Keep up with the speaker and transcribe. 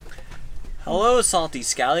Hello, salty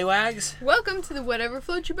scallywags. Welcome to the Whatever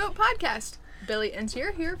Floats Your Boat podcast. Billy and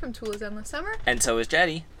Tier here from Tula's Endless Summer. And so is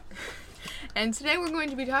Jetty. And today we're going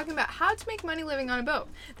to be talking about how to make money living on a boat.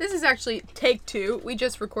 This is actually take two. We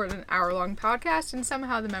just recorded an hour-long podcast and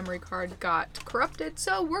somehow the memory card got corrupted.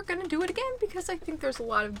 So we're going to do it again because I think there's a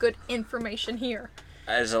lot of good information here.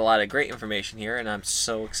 There's a lot of great information here, and I'm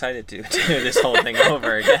so excited to do this whole thing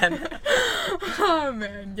over again. Oh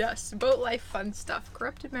man, yes. Boat life, fun stuff.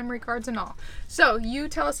 Corrupted memory cards and all. So you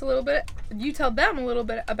tell them a little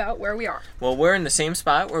bit about where we are. Well, we're in the same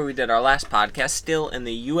spot where we did our last podcast, still in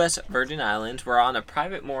the U.S. Virgin Islands. We're on a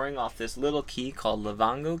private mooring off this little key called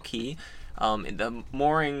Livongo Key. The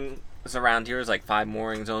moorings around here is like 5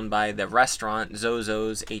 moorings owned by the restaurant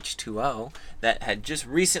Zozo's H2O that had just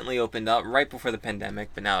recently opened up right before the pandemic,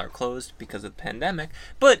 but now they're closed because of the pandemic.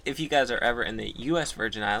 But if you guys are ever in the U.S.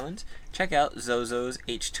 Virgin Islands, check out Zozo's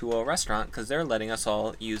H2O restaurant because they're letting us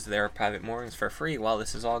all use their private moorings for free while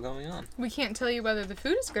this is all going on. We can't tell you whether the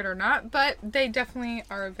food is good or not, but they definitely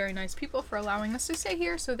are very nice people for allowing us to stay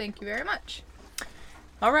here, so thank you very much.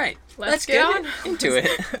 All right, let's get on into it.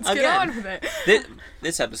 Let's get on with it.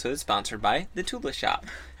 This episode is sponsored by The Tula Shop.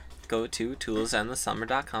 Go to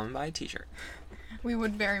tulasendlesssummer.com and buy a t-shirt. We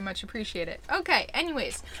would very much appreciate it. Okay,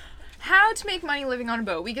 anyways, how to make money living on a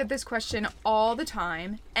boat. We get this question all the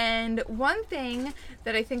time, and one thing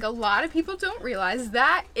that I think a lot of people don't realize is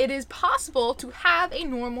that it is possible to have a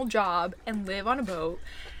normal job and live on a boat.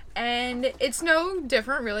 And it's no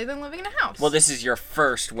different, really, than living in a house. Well, this is your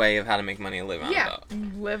first way of how to make money and live on a boat.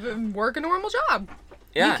 Live and work a normal job.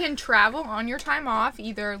 Yeah. You can travel on your time off,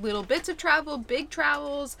 either little bits of travel, big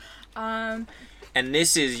travels. And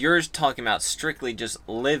you're talking about strictly just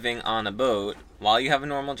living on a boat while you have a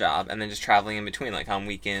normal job and then just traveling in between, like on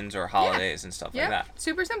weekends or holidays and stuff like that.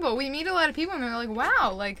 Super simple. We meet a lot of people and they're like,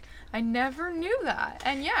 wow, I never knew that.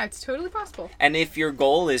 And yeah, it's totally possible. And if your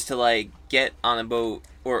goal is to get on a boat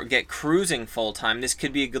or get cruising full time, this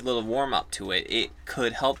could be a good little warm up to it. It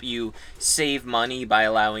could help you save money by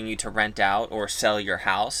allowing you to rent out or sell your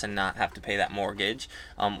house and not have to pay that mortgage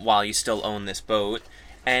while you still own this boat.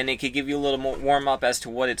 And it could give you a little more warm up as to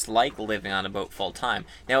what it's like living on a boat full time.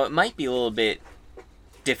 Now, it might be a little bit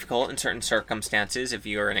difficult in certain circumstances. If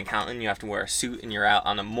you're an accountant, you have to wear a suit and you're out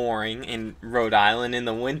on a mooring in Rhode Island in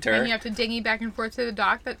the winter. And you have to dinghy back and forth to the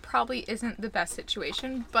dock. That probably isn't the best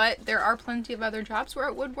situation, but there are plenty of other jobs where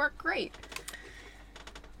it would work great.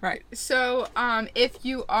 Right. So, if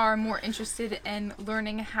you are more interested in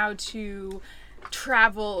learning how to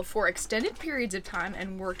travel for extended periods of time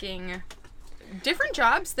and working different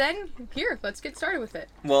jobs, then here, let's get started with it.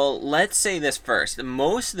 Well, let's say this first.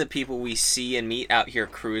 Most of the people we see and meet out here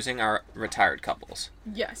cruising are retired couples.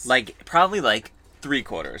 Yes. Probably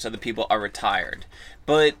 3/4 of the people are retired.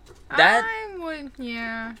 But that...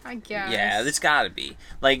 I guess. Yeah, it's gotta be.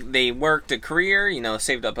 They worked a career,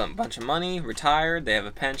 saved up a bunch of money, retired, they have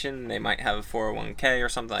a pension, they might have a 401k or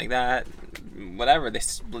something like that. Whatever,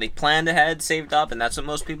 they planned ahead, saved up, and that's what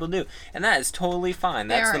most people do. And that is totally fine.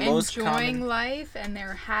 That's the most common. They're enjoying life, and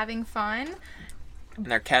they're having fun. And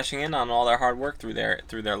they're cashing in on all their hard work through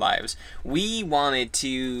their lives. We wanted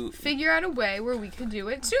to figure out a way where we could do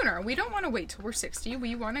it sooner. We don't want to wait till we're 60.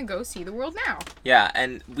 We want to go see the world now. Yeah,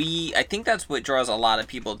 and I think that's what draws a lot of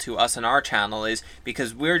people to us and our channel is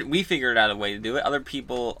because we figured out a way to do it. Other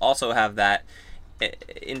people also have that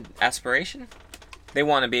aspiration. They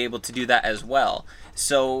want to be able to do that as well.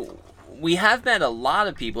 So we have met a lot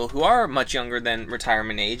of people who are much younger than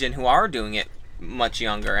retirement age and who are doing it much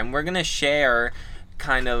younger. And we're going to share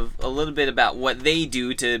kind of a little bit about what they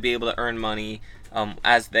do to be able to earn money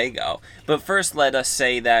as they go. But first, let us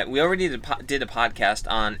say that we already did a podcast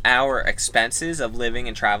on our expenses of living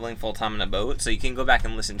and traveling full-time on a boat. So you can go back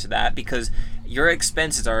and listen to that because your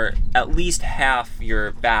expenses are at least half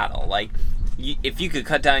your battle. If you could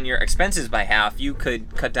cut down your expenses by half, you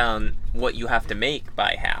could cut down what you have to make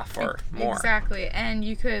by half or more. Exactly. And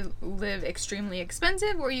you could live extremely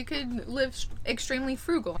expensive or you could live extremely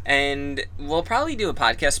frugal. And we'll probably do a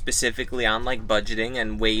podcast specifically on budgeting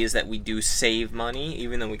and ways that we do save money,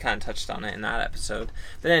 even though we kind of touched on it in that episode.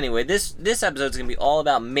 But anyway, this episode is going to be all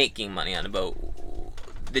about making money on a boat.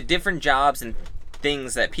 The different jobs and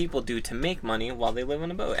things that people do to make money while they live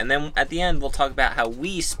on a boat. And then at the end, we'll talk about how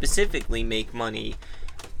we specifically make money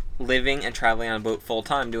living and traveling on a boat full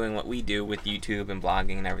time, doing what we do with YouTube and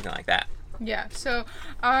blogging and everything like that. Yeah, so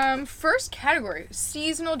first category,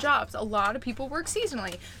 seasonal jobs. A lot of people work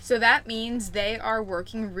seasonally. So that means they are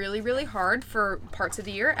working really, really hard for parts of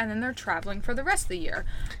the year and then they're traveling for the rest of the year.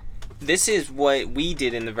 This is what we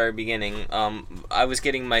did in the very beginning. I was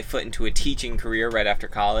getting my foot into a teaching career right after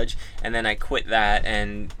college, and then I quit that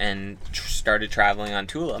and started traveling on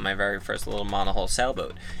Tula, my very first little monohull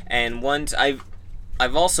sailboat. And once I've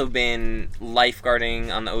also been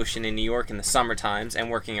lifeguarding on the ocean in New York in the summer times and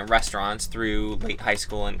working in restaurants through late high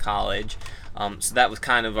school and college. So that was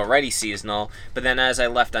kind of already seasonal. But then as I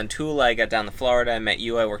left on Tula, I got down to Florida. I met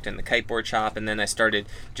you. I worked in the kiteboard shop. And then I started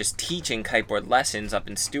just teaching kiteboard lessons up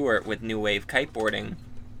in Stewart with New Wave Kiteboarding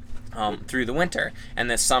through the winter. And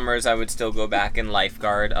the summers, I would still go back and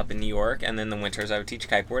lifeguard up in New York. And then the winters, I would teach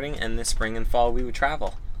kiteboarding. And the spring and fall, we would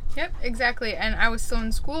travel. Yep, exactly. And I was still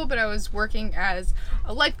in school, but I was working as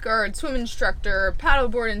a lifeguard, swim instructor,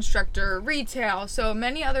 paddleboard instructor, retail, so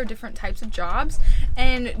many other different types of jobs.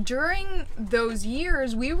 And during those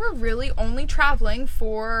years, we were really only traveling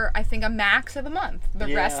for, I think, a max of a month.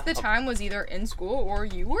 The rest of the time was either in school or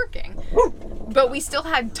you working. But we still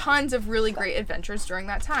had tons of really great adventures during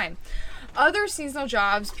that time. Other seasonal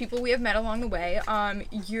jobs, people we have met along the way,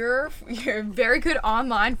 your very good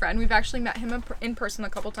online friend, we've actually met him in person a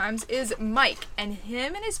couple times, is Mike, and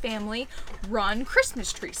him and his family run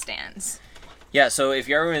Christmas tree stands. Yeah, so if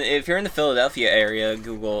you're in the Philadelphia area,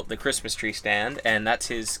 Google the Christmas Tree Stand, and that's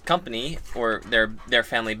his company or their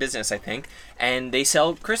family business, I think, and they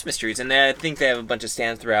sell Christmas trees, and I think they have a bunch of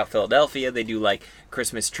stands throughout Philadelphia. They do like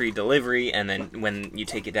Christmas tree delivery, and then when you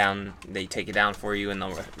take it down, they take it down for you, and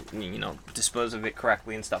they'll dispose of it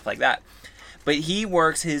correctly and stuff like that. But he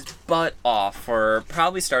works his butt off for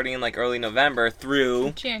probably starting in like early November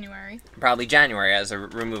through probably January as a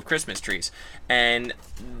remove Christmas trees. And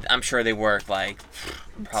I'm sure they work like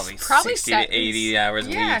probably 60 to 80 hours a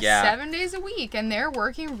week. Yeah, 7 days a week. And they're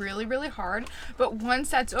working really, really hard. But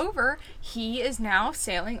once that's over, he is now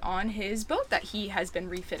sailing on his boat that he has been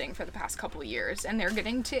refitting for the past couple of years. And they're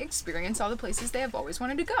getting to experience all the places they have always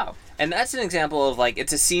wanted to go. And that's an example of like,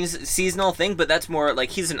 it's a seasonal thing, but that's more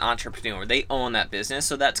like he's an entrepreneur. They own that business.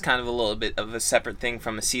 So that's kind of a little bit of a separate thing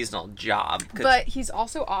from a seasonal job. But he's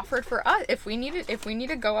also offered for us, if we need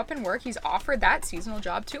to go up and work, he's offered that seasonal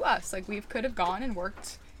job to us. Like we could have gone and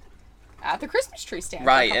worked at the Christmas tree stand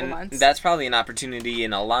for a couple months. That's probably an opportunity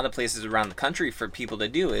in a lot of places around the country for people to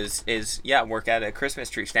do is work at a Christmas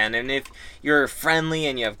tree stand. And if you're friendly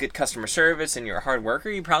and you have good customer service and you're a hard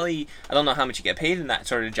worker, you probably, I don't know how much you get paid in that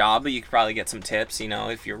sort of job, but you could probably get some tips,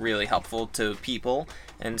 if you're really helpful to people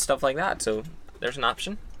and stuff like that. So there's an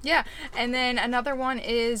option. Yeah, and then another one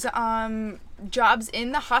is jobs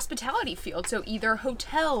in the hospitality field, so either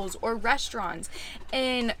hotels or restaurants.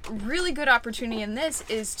 And really good opportunity in this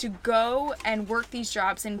is to go and work these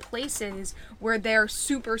jobs in places where they're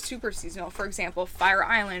super, super seasonal. For example, Fire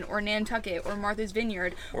Island or Nantucket or Martha's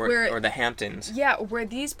Vineyard. Or the Hamptons. Yeah, where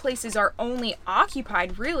these places are only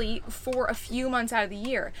occupied really for a few months out of the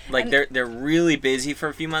year. Like they're really busy for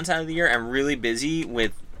a few months out of the year and really busy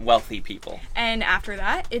with wealthy people. And after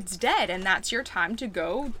that, it's dead, and that's your time to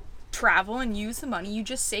go travel and use the money you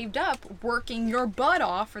just saved up working your butt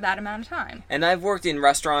off for that amount of time. And I've worked in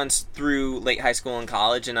restaurants through late high school and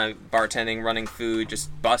college, and I bartending, running food, just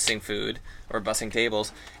bussing food or bussing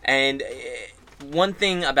tables. And one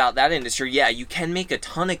thing about that industry, you can make a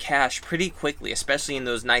ton of cash pretty quickly, especially in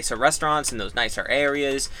those nicer restaurants, in those nicer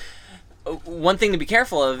areas. One thing to be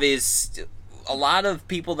careful of is a lot of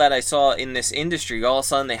people that I saw in this industry, all of a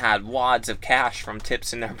sudden they had wads of cash from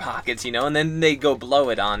tips in their pockets, and then they go blow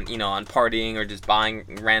it on, on partying or just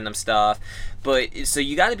buying random stuff. But so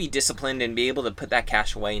you got to be disciplined and be able to put that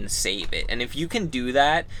cash away and save it. And if you can do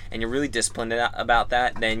that and you're really disciplined about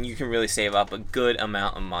that, then you can really save up a good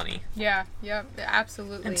amount of money. Yeah,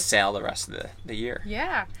 absolutely. And sail the rest of the year.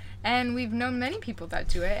 Yeah. And we've known many people that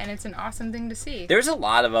do it, and it's an awesome thing to see. There's a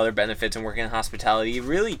lot of other benefits in working in hospitality. It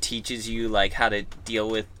really teaches you, like, how to deal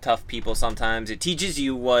with tough people sometimes. It teaches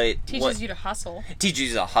you you to hustle. It teaches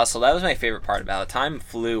you to hustle. That was my favorite part about it. Time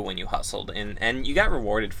flew when you hustled, and you got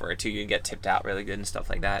rewarded for it, too. You get tipped out really good and stuff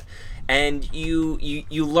like that. And you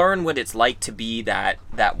learn what it's like to be that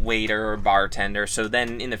waiter or bartender. So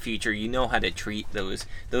then in the future, you know how to treat those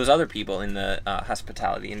other people in the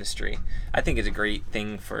hospitality industry. I think it's a great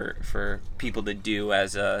thing for people to do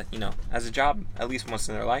as a job at least once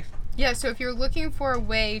in their life. Yeah, so if you're looking for a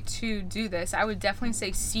way to do this, I would definitely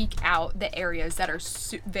say seek out the areas that are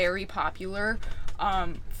very popular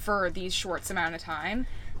for these short amount of time.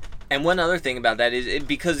 And one other thing about that is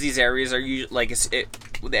because these areas are usually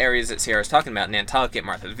the areas that Sierra's talking about, Nantucket,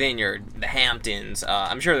 Martha's Vineyard, the Hamptons.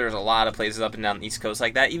 I'm sure there's a lot of places up and down the East Coast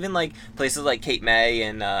like that. Even like places like Cape May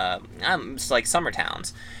and just like summer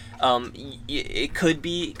towns. It could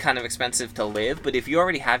be kind of expensive to live, but if you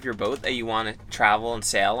already have your boat that you want to travel and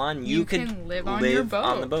sail on, you can live on your boat.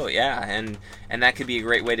 On the boat, yeah, and that could be a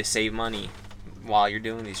great way to save money while you're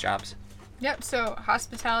doing these jobs. Yep, so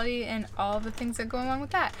hospitality and all of the things that go along with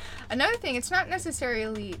that. Another thing, it's not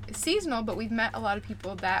necessarily seasonal, but we've met a lot of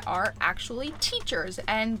people that are actually teachers,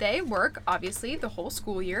 and they work, obviously, the whole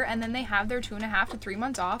school year, and then they have their 2.5 to 3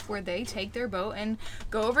 months off where they take their boat and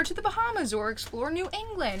go over to the Bahamas or explore New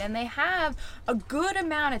England, and they have a good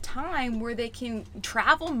amount of time where they can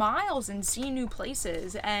travel miles and see new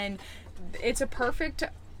places, and it's a perfect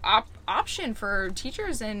option for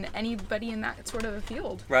teachers and anybody in that sort of a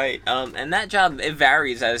field. Right. And that job, it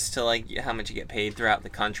varies as to like how much you get paid throughout the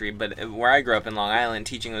country, but where I grew up in Long Island,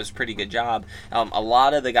 teaching was a pretty good job. A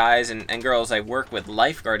lot of the guys and girls I work with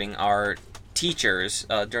lifeguarding are teachers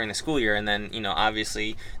during the school year, and then, you know,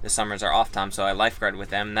 obviously the summers are off time, so I lifeguard with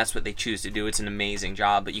them, and that's what they choose to do. It's an amazing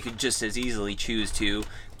job, but you could just as easily choose to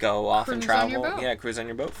go off and travel. On your boat. Yeah, cruise on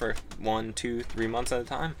your boat for 1, 2, 3 months at a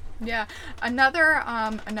time. Yeah.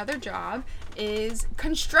 Another job is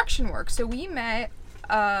construction work. So we met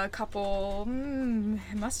a couple,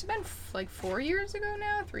 it must have been like 4 years ago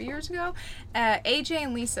now, 3 years ago, AJ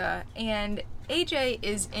and Lisa. And AJ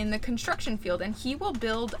is in the construction field, and he will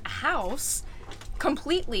build a house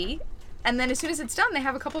completely, and then as soon as it's done, they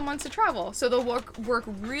have a couple months to travel. So they'll work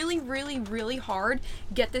really, really, really hard,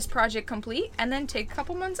 get this project complete, and then take a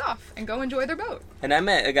couple months off and go enjoy their boat. And I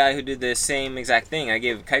met a guy who did the same exact thing. I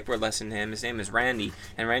gave a kiteboard lesson to him. His name is Randy,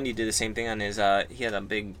 and Randy did the same thing on his, he had a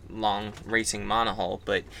big, long racing monohull,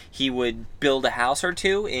 but he would build a house or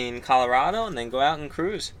two in Colorado and then go out and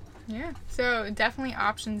cruise. Yeah, so definitely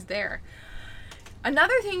options there.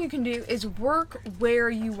 Another thing you can do is work where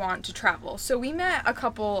you want to travel. So we met a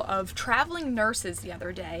couple of traveling nurses the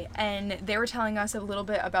other day, and they were telling us a little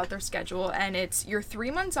bit about their schedule, and it's your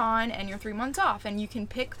 3 months on and your 3 months off, and you can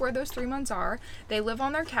pick where those 3 months are. They live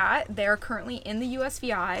on their cat. They're currently in the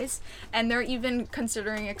USVIs, and they're even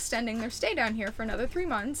considering extending their stay down here for another 3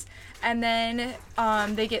 months. And then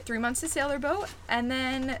they get 3 months to sail their boat, and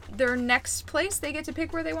then their next place, they get to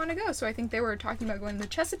pick where they want to go. So I think they were talking about going to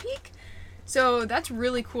Chesapeake. So that's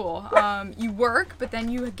really cool. You work, but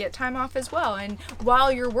then you get time off as well. And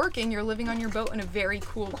while you're working, you're living on your boat in a very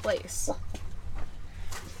cool place.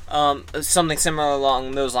 Something similar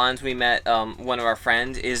along those lines, we met one of our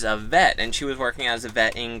friends is a vet, and she was working as a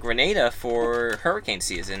vet in Grenada for hurricane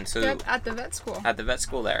season. So yep, at the vet school. At the vet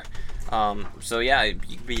school there. So yeah, you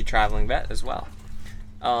could be a traveling vet as well.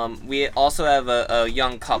 We also have a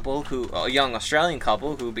young Australian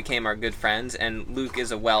couple who became our good friends, and Luke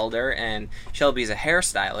is a welder and Shelby's a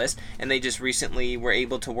hairstylist, and they just recently were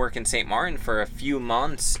able to work in St. Martin for a few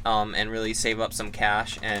months and really save up some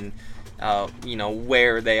cash and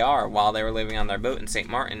where they are while they were living on their boat in St.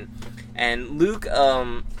 Martin. And Luke,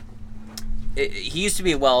 he used to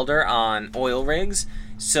be a welder on oil rigs.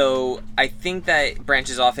 So I think that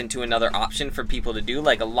branches off into another option for people to do.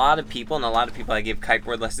 Like a lot of people I give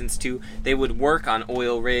kiteboard lessons to, they would work on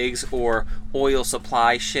oil rigs or oil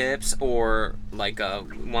supply ships, or like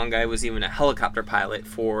one guy was even a helicopter pilot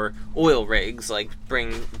for oil rigs, like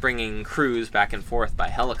bringing crews back and forth by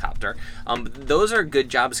helicopter. Those are good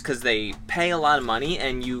jobs because they pay a lot of money,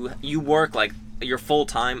 and you work like you're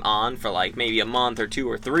full-time on for like maybe a month or 2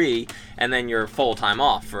 or 3, and then you're full-time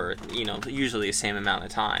off for, usually the same amount of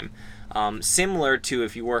time. Similar to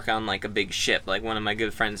if you work on like a big ship. Like one of my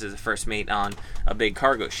good friends is a first mate on a big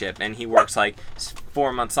cargo ship, and he works like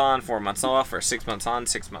 4 months on, 4 months off, or 6 months on,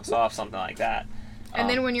 6 months off, something like that. And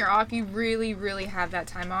then when you're off, you really, really have that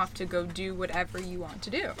time off to go do whatever you want to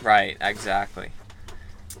do. Right, exactly.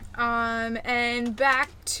 And back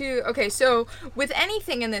to, okay, so with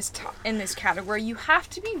anything in this category, you have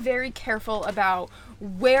to be very careful about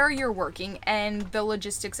where you're working and the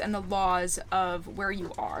logistics and the laws of where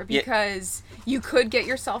you are, because you could get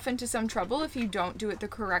yourself into some trouble if you don't do it the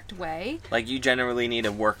correct way. Like you generally need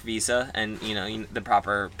a work visa and, the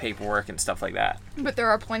proper paperwork and stuff like that. But there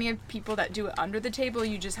are plenty of people that do it under the table.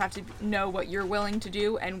 You just have to know what you're willing to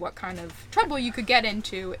do and what kind of trouble you could get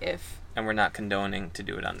into if... And we're not condoning to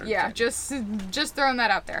do it under the table. just throwing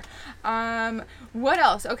that out there. What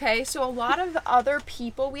else? Okay, so a lot of other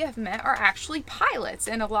people we have met are actually pilots,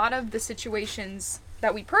 and a lot of the situations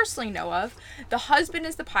that we personally know of, the husband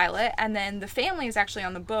is the pilot, and then the family is actually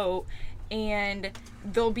on the boat, and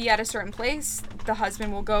they'll be at a certain place. The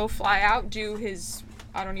husband will go fly out, do his,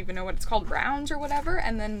 I don't even know what it's called, rounds or whatever,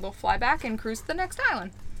 and then they'll fly back and cruise to the next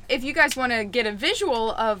island. If you guys want to get a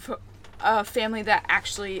visual of a family that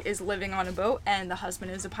actually is living on a boat and the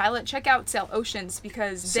husband is a pilot, check out Sail Oceans,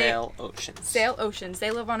 because Sail Oceans.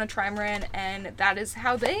 They live on a trimaran, and that is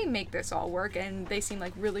how they make this all work, and they seem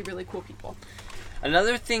like really, really cool people.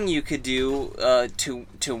 Another thing you could do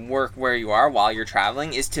to work where you are while you're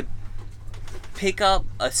traveling is to pick up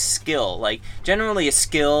a skill, like generally a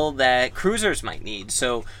skill that cruisers might need.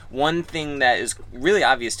 So one thing that is really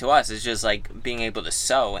obvious to us is just like being able to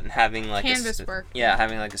sew and having like canvas work. Yeah,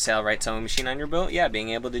 having like a Sailrite sewing machine on your boat. Yeah, being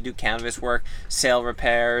able to do canvas work, sail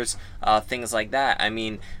repairs, things like that. I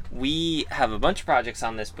mean, we have a bunch of projects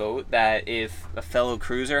on this boat that if a fellow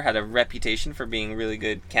cruiser had a reputation for being a really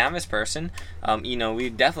good canvas person, we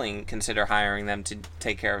definitely consider hiring them to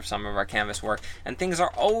take care of some of our canvas work. And things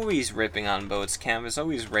are always ripping on boats. Canvas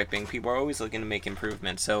always ripping. People are always looking to make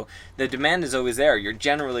improvements. So the demand is always there. You're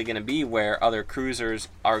generally going to be where other cruisers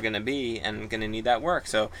are going to be and going to need that work.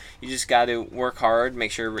 So you just got to work hard,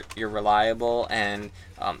 make sure you're reliable, and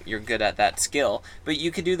you're good at that skill. But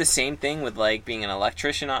you could do the same thing with like being an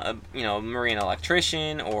electrician, marine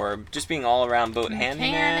electrician, or just being all around boat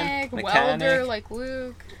handyman, mechanic, welder like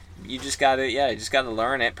Luke. You just gotta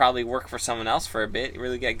learn it, probably work for someone else for a bit,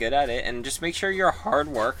 really get good at it, and just make sure you're a hard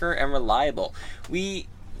worker and reliable.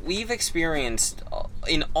 We've experienced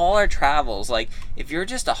in all our travels, like if you're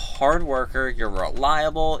just a hard worker, you're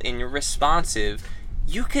reliable, and you're responsive,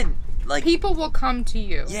 you could like people will come to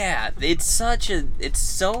you. Yeah, it's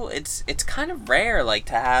kind of rare like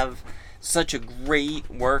to have such a great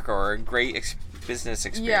work or a great business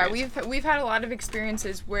experience. Yeah, we've had a lot of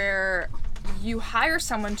experiences where you hire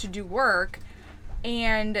someone to do work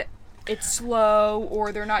and it's slow,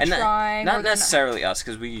 or they're not trying. Not necessarily us,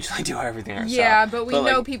 because we usually do everything ourselves. Yeah, but we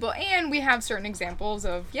know people, and we have certain examples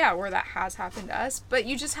of where that has happened to us. But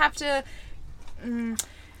you just have to.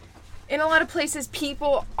 In a lot of places,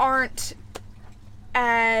 people aren't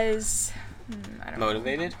as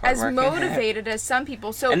motivated as some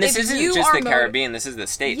people. So and this isn't just the Caribbean. This is the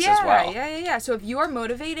States as well. Yeah. So if you are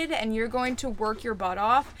motivated and you're going to work your butt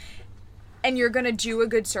off, and you're going to do a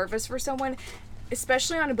good service for someone,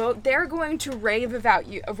 especially on a boat, they're going to rave about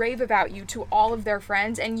you to all of their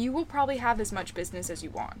friends, and you will probably have as much business as you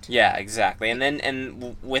want. Yeah, exactly.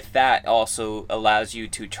 And with that also allows you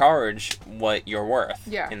to charge what you're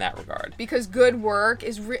worth in that regard. Because good work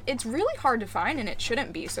it's really hard to find, and it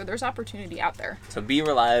shouldn't be. So there's opportunity out there. So be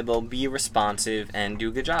reliable, be responsive, and do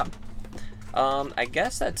a good job. I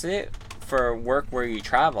guess that's it for work where you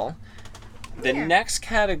travel. The next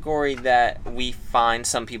category that we find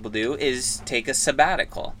some people do is take a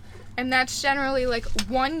sabbatical. And that's generally like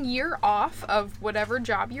 1 year off of whatever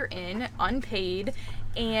job you're in, unpaid,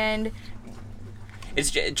 and it's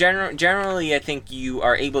generally I think you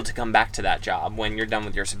are able to come back to that job when you're done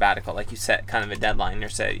with your sabbatical. Like you set kind of a deadline, or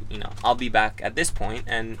say, I'll be back at this point,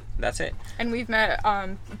 and that's it. And we've met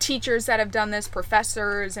teachers that have done this,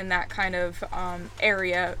 professors, and that kind of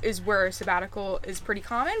area is where a sabbatical is pretty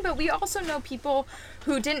common. But we also know people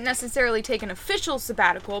who didn't necessarily take an official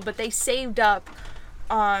sabbatical, but they saved up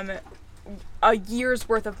a year's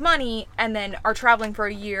worth of money and then are traveling for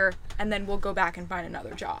a year, and then we'll go back and find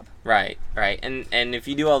another job. Right. And if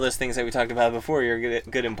you do all those things that we talked about before, you're a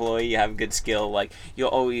good employee, you have a good skill, like you'll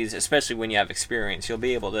always, especially when you have experience, you'll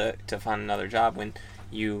be able to find another job when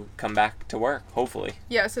you come back to work, hopefully.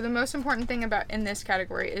 Yeah, so the most important thing in this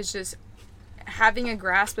category is just having a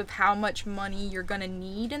grasp of how much money you're going to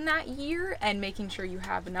need in that year, and making sure you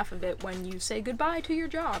have enough of it when you say goodbye to your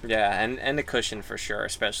job. Yeah, and a cushion for sure,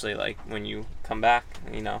 especially like when you come back,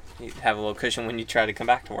 you have a little cushion when you try to come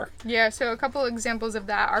back to work. Yeah, so a couple examples of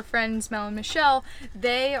that. Our friends Mel and Michelle,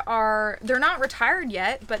 they're not retired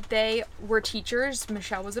yet, but they were teachers.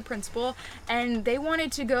 Michelle was a principal, and they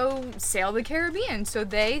wanted to go sail the Caribbean, so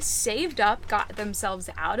they saved up, got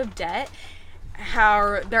themselves out of debt.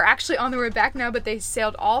 They're actually on their way back now, but they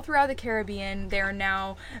sailed all throughout the Caribbean. They're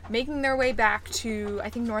now making their way back to, I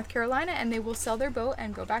think, North Carolina, and they will sell their boat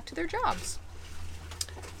and go back to their jobs.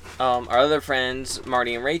 Our other friends,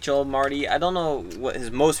 Marty and Rachel. Marty, I don't know what his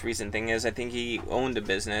most recent thing is. I think he owned a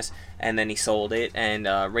business and then he sold it. And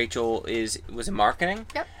Rachel was in marketing.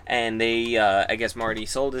 Yep. And they, I guess Marty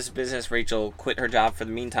sold his business. Rachel quit her job for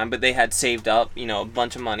the meantime, but they had saved up, a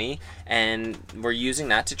bunch of money, and were using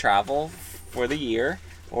that to travel for the year,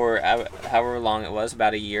 or however long it was,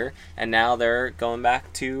 about a year, and now they're going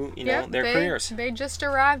back to their careers. They just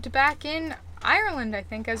arrived back in Ireland, I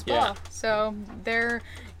think, as well. Yeah. So they're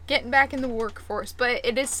getting back in the workforce. But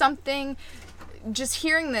it is something, just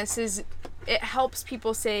hearing this it helps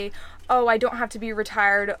people say, oh, I don't have to be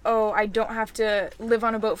retired. Oh, I don't have to live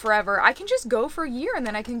on a boat forever. I can just go for a year, and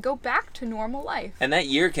then I can go back to normal life. And that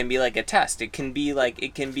year can be like a test. It can be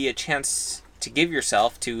a chance to give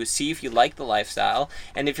yourself to see if you like the lifestyle,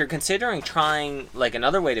 and if you're considering trying like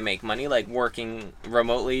another way to make money, like working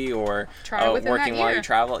remotely or working while you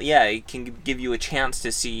travel, it can give you a chance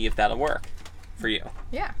to see if that'll work for you.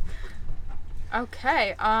 Yeah.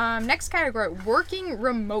 Okay. Next category: working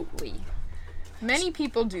remotely. Many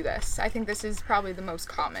people do this. I think this is probably the most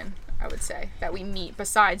common, I would say, that we meet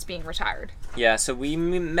besides being retired. Yeah, so we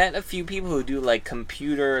met a few people who do like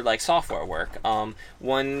computer, like software work.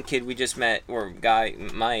 One kid we just met, or guy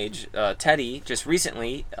my age, Teddy, just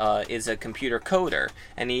recently is a computer coder,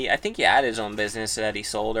 and I think he had his own business that he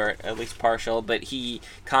sold, or at least partial. But he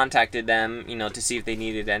contacted them, to see if they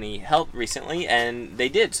needed any help recently, and they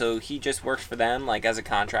did. So he just works for them, like as a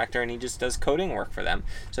contractor, and he just does coding work for them.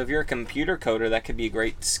 So if you're a computer coder, that could be a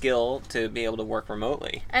great skill to be able to work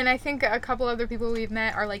remotely. And I think a couple other people we've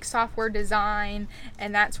met are like software design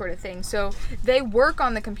and that sort of thing. So they work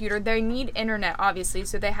on the computer. They need internet, obviously,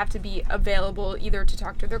 so they have to be available either to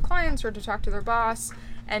talk to their clients or to talk to their boss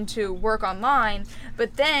and to work online.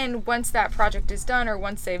 But then once that project is done, or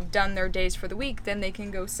once they've done their days for the week, then they can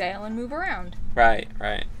go sail and move around. Right.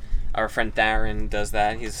 Our friend Darren does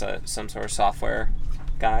that. He's some sort of software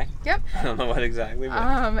guy. Yep. I don't know what exactly.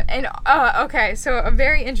 But... Okay, so a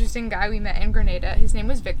very interesting guy we met in Grenada. His name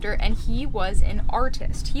was Victor, and he was an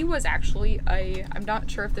artist. He was actually I'm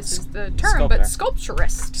not sure if this is the term, but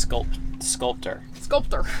sculpturist. Sculptor.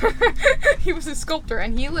 He was a sculptor,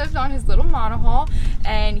 and he lived on his little monohull,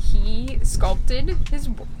 and he sculpted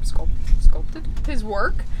his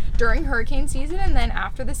work during hurricane season, and then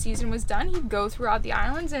after the season was done, he'd go throughout the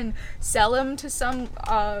islands and sell them to some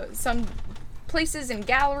places and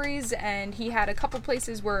galleries, and he had a couple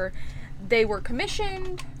places where they were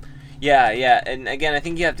commissioned. Yeah, and again, I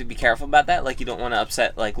think you have to be careful about that. Like, you don't want to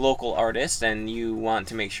upset, like, local artists, and you want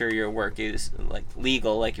to make sure your work is, like,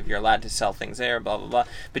 legal, like, if you're allowed to sell things there, blah, blah, blah.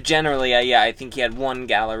 But generally, I think he had one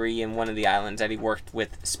gallery in one of the islands that he worked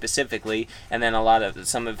with specifically, and then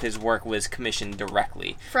some of his work was commissioned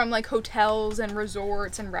directly. From, like, hotels and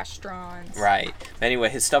resorts and restaurants. Right. But anyway,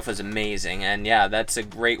 his stuff was amazing, and yeah, that's a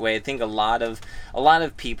great way. I think a lot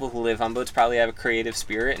of people who live on boats probably have a creative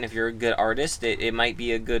spirit, and if you're a good artist, it might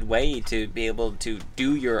be a good way to be able to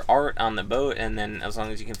do your art on the boat, and then as long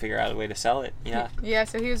as you can figure out a way to sell it. Yeah,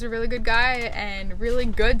 so he was a really good guy and really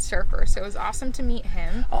good surfer, so it was awesome to meet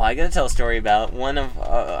him. I gotta tell a story about one of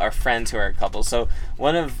our friends who are a couple. So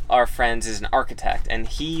one of our friends is an architect, and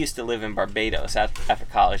he used to live in Barbados after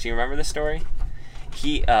college. Do you remember this story?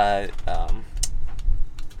 He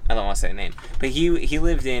I don't want to say the name, but he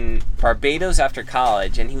lived in Barbados after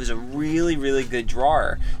college, and he was a really, really good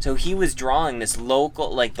drawer. So he was drawing this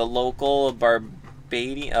local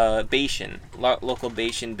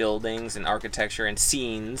Bajan buildings and architecture and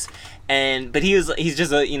scenes, but he's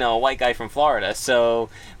just a white guy from Florida. So,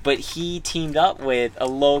 but he teamed up with a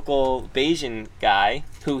local Bajan guy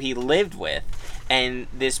who he lived with. And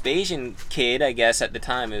this Bayesian kid, I guess at the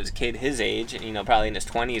time, it was a kid his age, probably in his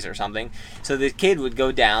 20s or something. So this kid would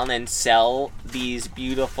go down and sell these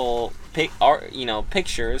beautiful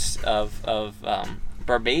pictures of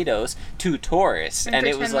Barbados to tourists, and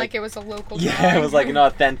it was like it was a local drawing. Yeah, it was like an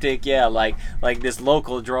authentic, like this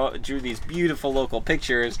local drew these beautiful local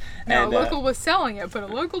pictures. No, and a local was selling it, but a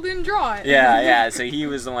local didn't draw it. Yeah, so he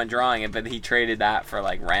was the one drawing it, but he traded that for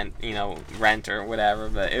like rent or whatever.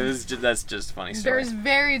 But that's just a funny story. There's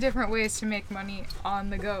very different ways to make money on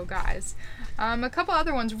the go, guys. A couple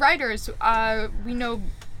other ones. Writers, we know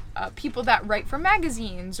people that write for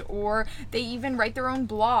magazines, or they even write their own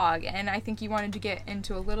blog, and I think you wanted to get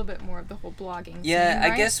into a little bit more of the whole blogging scene,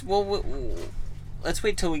 right? I guess let's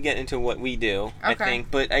wait till we get into what we do. Okay. I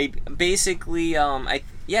think, but blogging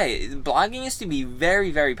used to be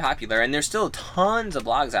very, very popular, and there's still tons of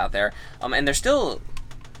blogs out there, and they're still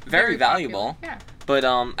very valuable. Yeah. But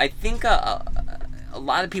I think a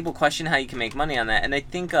lot of people question how you can make money on that, and I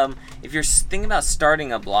think if you're thinking about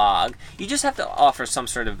starting a blog, you just have to offer some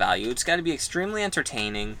sort of value. It's got to be extremely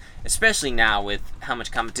entertaining, especially now with how much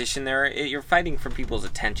competition there is. You're fighting for people's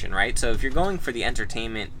attention, right? So if you're going for the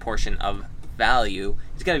entertainment portion of value,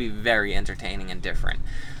 it's got to be very entertaining and different.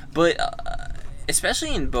 But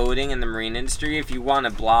especially in boating and the marine industry, if you want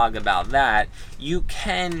to blog about that, you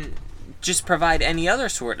can just provide any other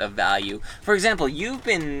sort of value. For example, you've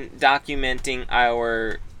been documenting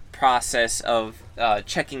our process of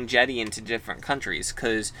checking jetty into different countries,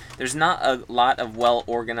 because there's not a lot of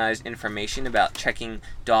well-organized information about checking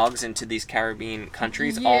dogs into these Caribbean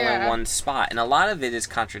countries all in one spot, and a lot of it is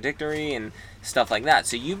contradictory and stuff like that.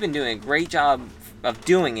 So you've been doing a great job of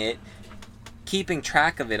doing it, keeping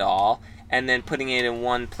track of it all, and then putting it in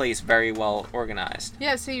one place very well organized.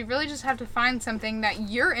 Yeah, so you really just have to find something that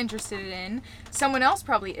you're interested in, someone else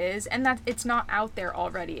probably is, and that it's not out there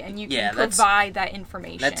already, and you can provide that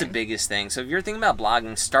information. That's the biggest thing. So if you're thinking about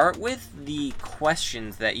blogging, start with the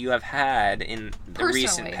questions that you have had in the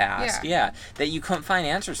recent past. Yeah, that you couldn't find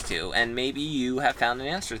answers to, and maybe you have found an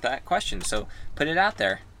answer to that question, so put it out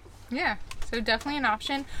there. Yeah. So definitely an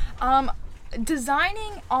option.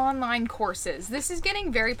 Designing online courses. This is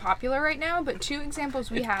getting very popular right now, but two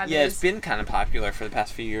examples we have Yeah, it's been kind of popular for the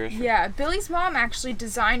past few years. Yeah, Billy's mom actually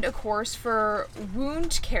designed a course for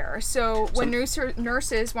wound care. So when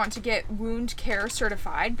nurses want to get wound care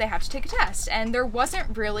certified, they have to take a test. And there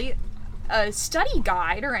wasn't really a study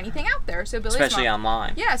guide or anything out there. So Billy's especially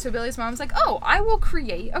online. Yeah, so Billy's mom's like, oh, I will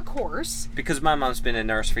create a course. Because my mom's been a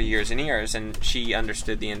nurse for years and years, and she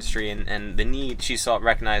understood the industry and the need. She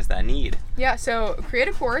recognized that need. Yeah, so create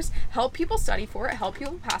a course, help people study for it, help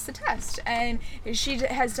people pass the test. And she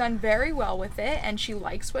has done very well with it, and she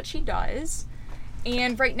likes what she does.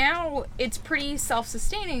 And right now, it's pretty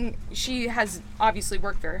self-sustaining. She has obviously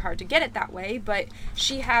worked very hard to get it that way, but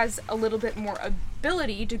she has a little bit more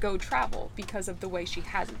ability to go travel because of the way she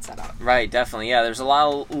has it set up. Right, definitely. Yeah, there's a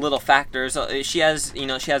lot of little factors. She has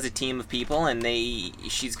a team of people, and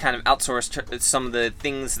she's kind of outsourced some of the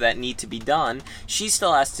things that need to be done. She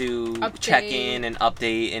still has to check in and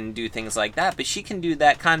update and do things like that, but she can do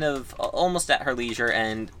that kind of almost at her leisure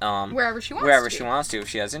and wherever she wants to if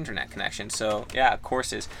she has internet connection. So yeah,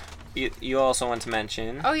 courses. You also want to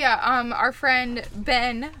mention... Oh yeah, our friend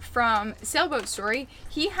Ben from Sailboat Story,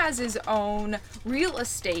 he has his own real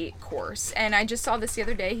estate course, and I just saw this the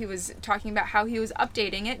other day. He was talking about how he was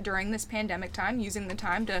updating it during this pandemic time, using the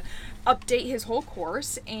time to update his whole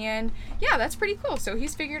course, and yeah, that's pretty cool. So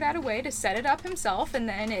he's figured out a way to set it up himself, and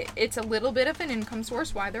then it's a little bit of an income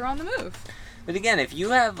source while they're on the move. But again, if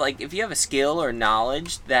you have a skill or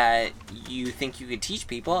knowledge that you think you could teach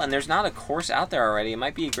people, and there's not a course out there already, it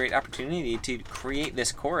might be a great opportunity to create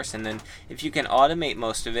this course. And then if you can automate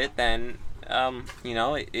most of it, then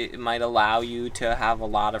it might allow you to have a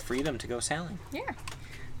lot of freedom to go sailing. Yeah.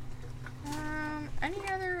 Any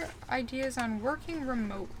other ideas on working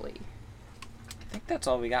remotely? I think that's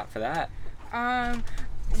all we got for that.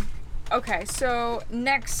 Okay, so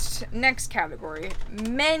next category.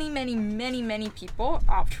 Many people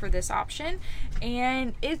opt for this option,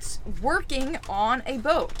 and it's working on a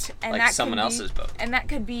boat. And like someone else's boat. And that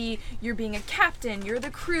could be you're being a captain, you're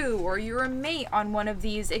the crew, or you're a mate on one of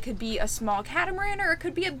these. It could be a small catamaran, or it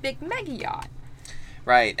could be a big mega yacht.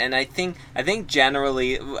 Right, and I think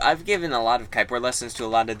generally, I've given a lot of kiteboard lessons to a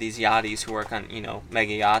lot of these yachties who work on,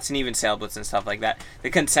 mega yachts and even sailboats and stuff like that. The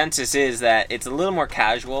consensus is that it's a little more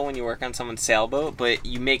casual when you work on someone's sailboat, but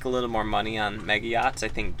you make a little more money on mega yachts, I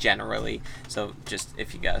think, generally. So just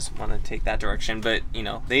if you guys want to take that direction, but,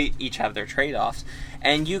 they each have their trade-offs.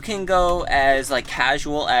 And you can go as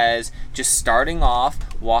casual as just starting off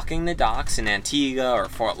walking the docks in Antigua or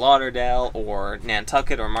Fort Lauderdale or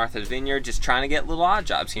Nantucket or Martha's Vineyard, just trying to get little odd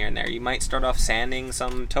jobs here and there. You might start off sanding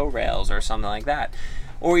some tow rails or something like that.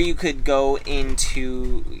 Or you could go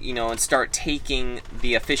into, and start taking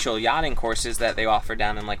the official yachting courses that they offer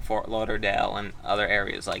down in Fort Lauderdale and other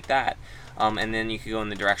areas like that. And then you could go in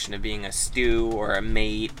the direction of being a stew or a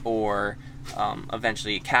mate or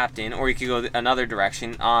eventually a captain, or you could go another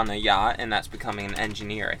direction on a yacht, and that's becoming an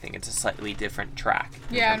engineer. I think it's a slightly different track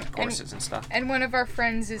in terms of courses and stuff. And one of our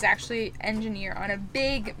friends is actually an engineer on a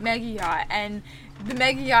big mega yacht, and the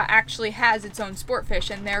mega yacht actually has its own sport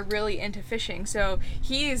fish, and they're really into fishing. So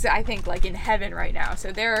he's, I think, in heaven right now.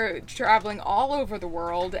 So they're traveling all over the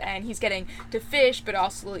world, and he's getting to fish, but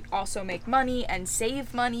also make money and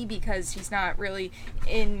save money because he's not really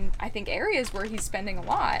in, I think, areas where he's spending a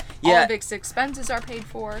lot. Yeah. All of his expenses are paid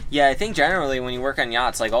for. Yeah, I think generally when you work on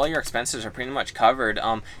yachts, all your expenses are pretty much covered.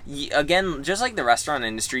 Again, just like the restaurant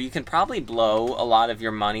industry, you can probably blow a lot of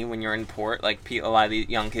your money when you're in port. A lot of the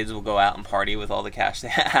young kids will go out and party with all the cash they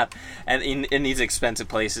have and in these expensive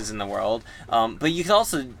places in the world. But you can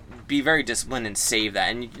also be very disciplined and save that,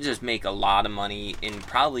 and you can just make a lot of money in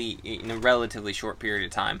a relatively short period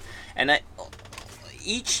of time. And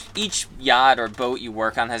each yacht or boat you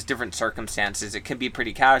work on has different circumstances. It can be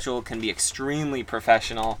pretty casual, it can be extremely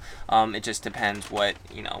professional. It just depends what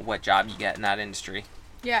job you get in that industry.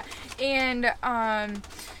 Yeah, and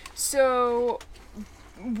so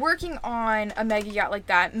working on a mega yacht like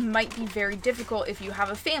that might be very difficult if you have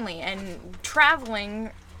a family, and traveling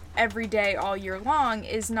every day all year long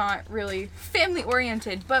is not really family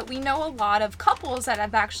oriented. But we know a lot of couples that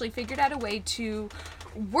have actually figured out a way to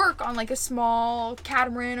work on a small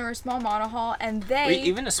catamaran or a small monohull, and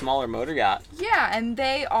even a smaller motor yacht. Yeah, and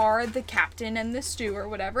they are the captain and the stew or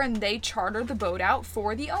whatever, and they charter the boat out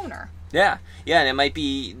for the owner. Yeah, and it might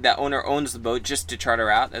be that owner owns the boat just to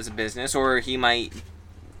charter out as a business, or he might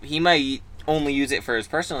only use it for his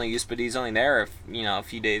personal use, but he's only there, a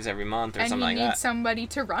few days every month or and something like that. And he needs somebody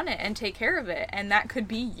to run it and take care of it, and that could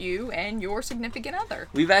be you and your significant other.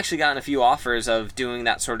 We've actually gotten a few offers of doing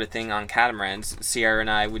that sort of thing on catamarans. Sierra and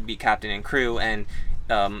I would be captain and crew, and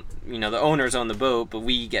the owners own the boat, but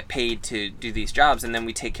we get paid to do these jobs, and then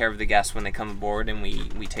we take care of the guests when they come aboard, and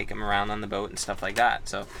we take them around on the boat and stuff like that.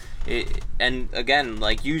 So, and again,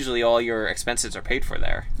 like, usually all your expenses are paid for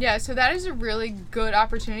there. Yeah, so that is a really good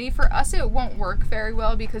opportunity. For us, it won't work very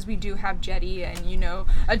well because we do have jetty and,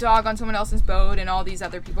 a dog on someone else's boat and all these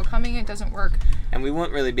other people coming. It doesn't work. And we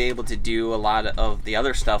wouldn't really be able to do a lot of the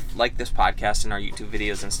other stuff, like this podcast and our YouTube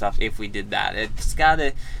videos and stuff, if we did that.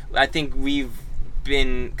 I think we've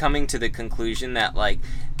been coming to the conclusion that, like,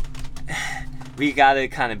 we gotta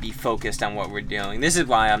kind of be focused on what we're doing. This is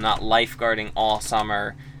why I'm not lifeguarding all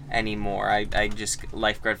summer anymore. I just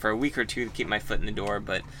lifeguard for a week or two to keep my foot in the door,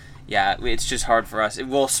 but yeah, it's just hard for us. It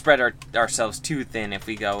will spread ourselves too thin if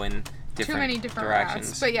we go in too many different directions.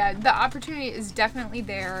 Routes. But yeah, the opportunity is definitely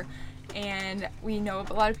there, and we know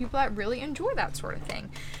of a lot of people that really enjoy that sort of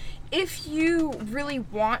thing. If you really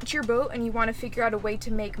want your boat and you want to figure out a way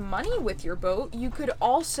to make money with your boat, you could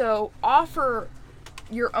also offer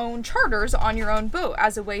your own charters on your own boat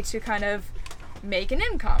as a way to kind of make an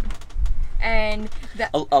income. And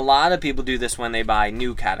a lot of people do this when they buy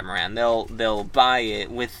new catamaran. They'll buy it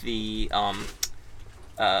with the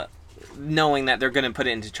knowing that they're going to put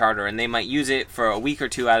it into charter, and they might use it for a week or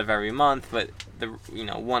two out of every month, but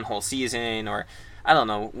one whole season, or I don't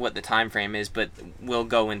know what the time frame is, but will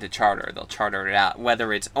go into charter. They'll charter it out,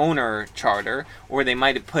 whether it's owner charter or they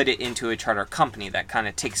might put it into a charter company that kind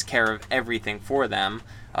of takes care of everything for them.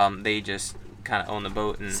 They just kind of own the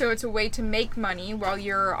boat. So it's a way to make money while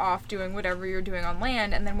you're off doing whatever you're doing on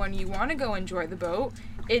land, and then when you want to go enjoy the boat,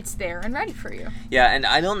 it's there and ready for you. Yeah, and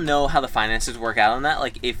I don't know how the finances work out on that.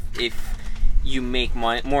 Like, if you make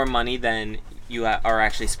more money than you are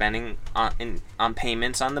actually spending on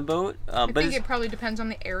payments on the boat. I think it probably depends on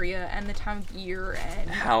the area and the time of year and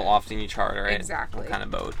how often you charter it. Exactly. What kind of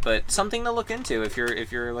boat. But something to look into if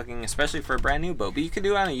you're looking especially for a brand new boat. But you could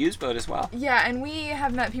do it on a used boat as well. Yeah, and we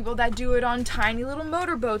have met people that do it on tiny little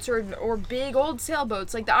motorboats or big old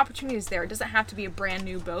sailboats. Like, the opportunity is there. It doesn't have to be a brand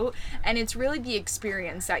new boat, and it's really the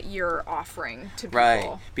experience that you're offering to people.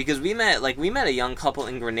 Right. Because we met a young couple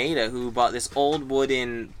in Grenada who bought this old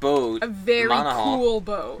wooden boat. A very cool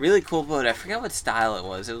boat. Really cool boat. I forget what style it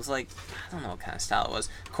was. It was like, I don't know what kind of style it was.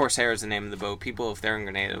 Corsair is the name of the boat. People, if they're in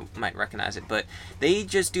Grenada, might recognize it. But they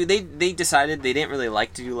just do, they decided they didn't really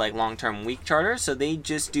like to do like long-term week charters, so they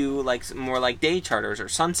just do like more like day charters or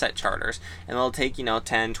sunset charters. And they'll take,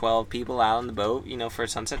 10, 12 people out on the boat, for a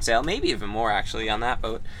sunset sail, maybe even more actually on that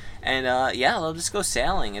boat. And they'll just go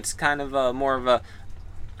sailing. It's kind of more of a,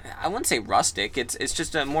 I wouldn't say rustic. It's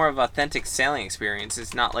just a more of authentic sailing experience.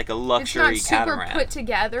 It's not like a luxury catamaran. It's not super put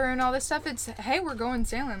together and all this stuff. It's, hey, we're going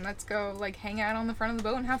sailing. Let's go hang out on the front of the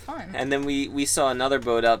boat and have fun. And then we saw another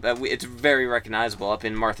boat up. It's very recognizable up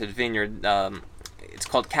in Martha's Vineyard. It's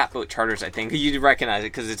called Catboat Charters, I think. You'd recognize it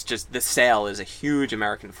because it's just the sail is a huge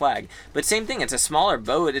American flag. But same thing. It's a smaller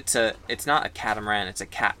boat. It's not a catamaran. It's a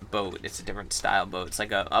cat boat. It's a different style boat. It's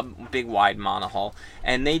like a big wide monohull,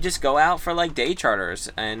 and they just go out for like day charters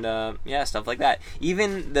and stuff like that.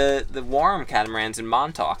 Even the Warm catamarans in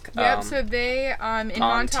Montauk. Yep. So they in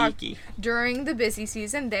Montauk Tiki. During the busy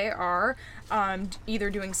season they are either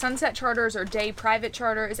doing sunset charters or day private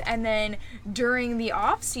charters, and then during the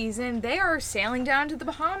off season they are sailing down to the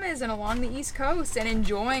Bahamas and along the East Coast and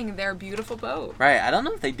enjoying their beautiful boat. Right. I don't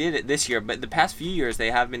know if they did it this year, but the past few years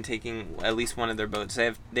they have been taking at least one of their boats.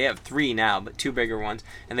 They have 3 now, but 2 bigger ones,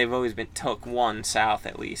 and they've always took one south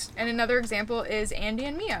at least. And another example is Andy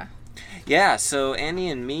and Mia. Yeah, so Andy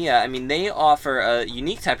and Mia, they offer a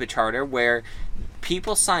unique type of charter where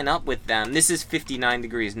people sign up with them. This is 59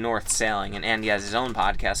 Degrees North Sailing, and Andy has his own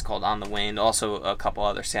podcast called On the Wind, also a couple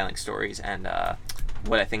other sailing stories and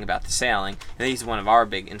what I think about the sailing. And he's one of our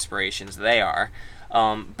big inspirations. They are.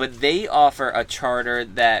 But they offer a charter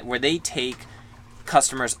where they take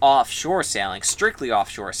customers offshore sailing, strictly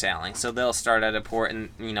offshore sailing. So they'll start at a port and,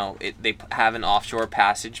 they have an offshore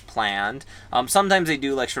passage planned. Sometimes they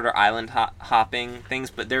do like shorter island hopping things,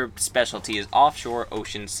 but their specialty is offshore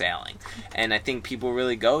ocean sailing. And I think people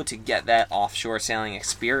really go to get that offshore sailing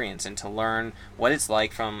experience and to learn what it's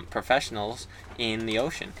like from professionals in the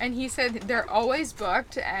ocean. And he said they're always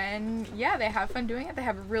booked, and they have fun doing it. They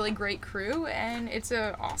have a really great crew, and it's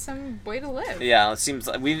an awesome way to live. Yeah, it seems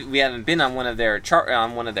like we haven't been on one of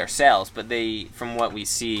their sails, but they, from what we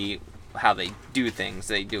see, how they do things,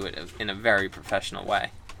 they do it in a very professional way.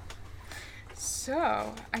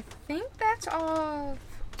 So I think that's all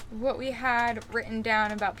what we had written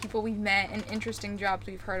down about people we've met and interesting jobs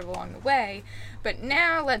we've heard of along the way. But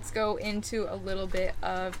now let's go into a little bit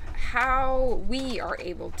of how we are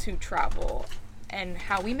able to travel and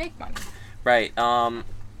how we make money. Right.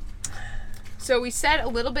 So we said a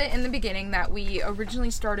little bit in the beginning that we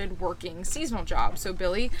originally started working seasonal jobs. So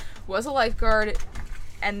Billy was a lifeguard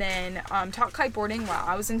and then taught kiteboarding while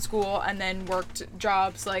I was in school, and then worked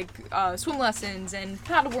jobs like swim lessons and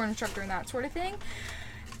paddleboard instructor and that sort of thing.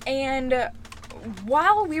 And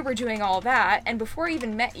while we were doing all that, and before I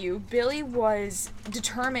even met you, Billy was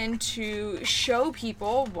determined to show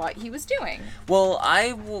people what he was doing. Well,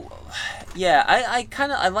 I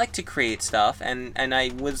like to create stuff, and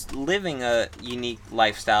I was living a unique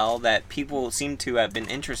lifestyle that people seem to have been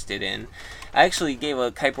interested in. I actually gave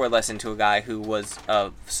a kiteboard lesson to a guy who was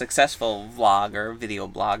a successful vlogger, video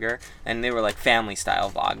blogger, and they were like family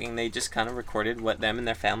style vlogging. They just kind of recorded what them and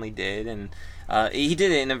their family did, and he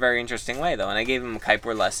did it in a very interesting way, though. And I gave him a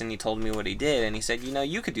kiteboard lesson. He told me what he did, and he said,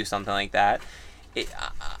 you could do something like that.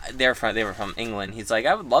 They were from England. He's like,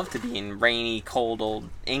 I would love to be in rainy, cold, old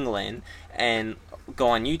England and go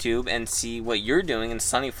on YouTube and see what you're doing in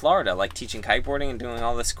sunny Florida, like teaching kiteboarding and doing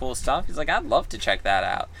all this cool stuff. He's like, I'd love to check that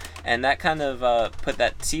out. And that kind of put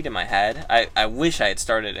that seed in my head. I wish I had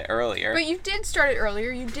started it earlier. But you did start it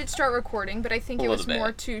earlier. You did start recording, but I think it was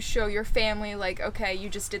more to show your family, like, okay, you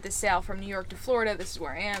just did the sail from New York to Florida. This is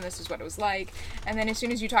where I am. This is what it was like. And then as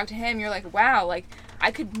soon as you talk to him, you're like, wow, like,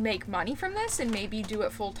 I could make money from this and maybe do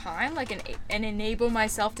it full time, like, and enable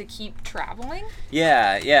myself to keep traveling.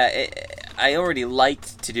 Yeah. I already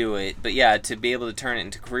liked to do it, but yeah, to be able to turn it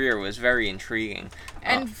into a career was very intriguing.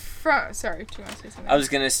 And sorry, do you want to say something? I was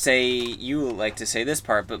going to say, you like to say this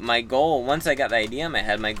part, but my goal, once I got the idea in my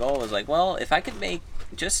head, my goal was like, well, if I could make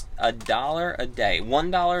just $1 a day,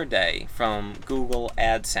 $1 a day from Google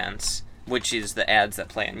AdSense, which is the ads that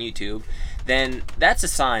play on YouTube, then that's a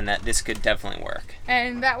sign that this could definitely work.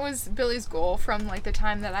 And that was Billy's goal from like the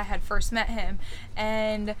time that I had first met him.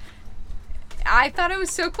 And I thought it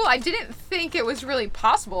was so cool. I didn't think it was really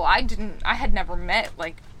possible. I had never met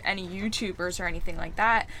like any YouTubers or anything like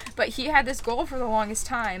that, but he had this goal for the longest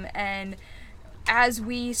time. And as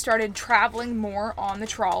we started traveling more on the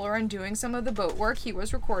trawler and doing some of the boat work, he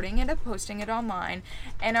was recording it and posting it online.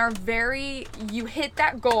 And you hit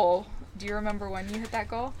that goal. Do you remember when you hit that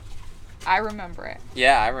goal? I remember it.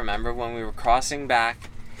 Yeah, I remember when we were crossing back.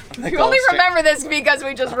 You only remember this because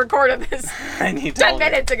we just recorded this 10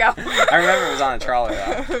 minutes ago. I remember it was on a trawler,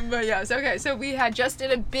 though. But yes, okay. So we had just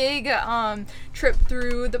did a big trip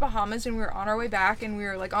through the Bahamas, and we were on our way back, and we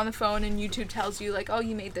were like on the phone, and YouTube tells you like, oh,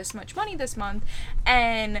 you made this much money this month,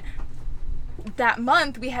 and that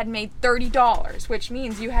month we had made $30, which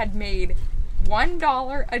means you had made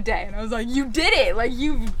 $1 a day. And I was like, you did it! Like,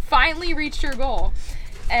 you finally reached your goal.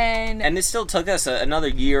 And it still took us another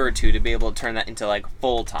year or two to be able to turn that into like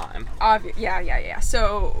full time. Yeah.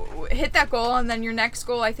 So hit that goal, and then your next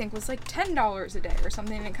goal I think was like $10 a day or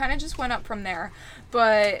something. And it kind of just went up from there.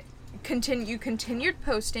 But you continued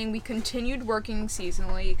posting. We continued working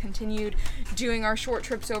seasonally. Continued doing our short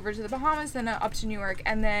trips over to the Bahamas, then up to New York,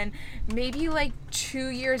 and then maybe like 2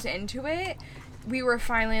 years into it, we were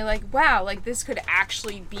finally like, wow, like this could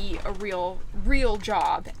actually be a real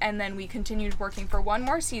job. And then we continued working for one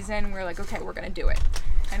more season. We were like, okay, we're gonna do it.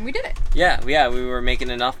 And we did it. Yeah, we were making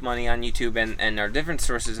enough money on YouTube and our different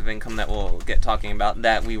sources of income that we'll get talking about,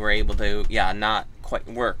 that we were able to, not quite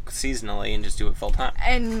work seasonally and just do it full time.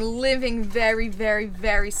 And living very, very,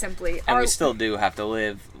 very simply. And we still do have to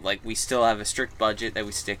live, like, we still have a strict budget that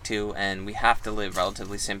we stick to, and we have to live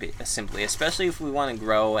relatively simply, especially if we want to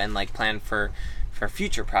grow and, like, plan for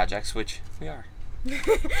future projects, which we are.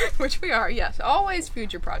 Which we are, yes. Always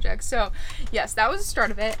future projects. So, yes, that was the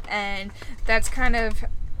start of it, and that's kind of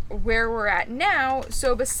where we're at now.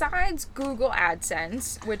 So besides Google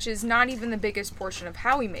AdSense, which is not even the biggest portion of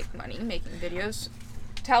how we make money making videos,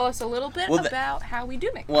 tell us a little bit about how we do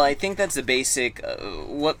make money. Well, I think that's the basic,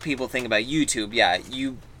 what people think about YouTube. Yeah,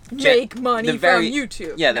 you make money from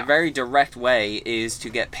YouTube. Yeah, the very direct way is to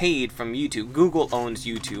get paid from YouTube. Google owns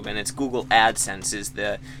YouTube, and it's Google AdSense is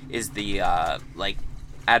the like,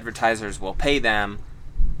 advertisers will pay them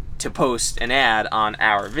to post an ad on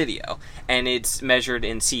our video, and it's measured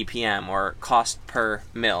in CPM, or cost per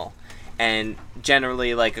mil. And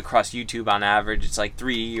generally, like, across YouTube on average, it's like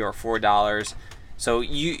 $3 or $4. So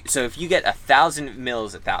if you get 1,000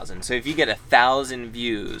 mils, 1,000. So if you get 1,000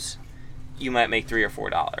 views, you might make $3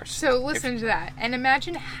 or $4. So listen to that, and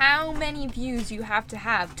imagine how many views you have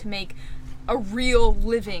to make a real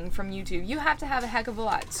living from YouTube. You have to have a heck of a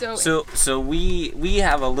lot. So we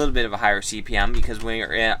have a little bit of a higher CPM because we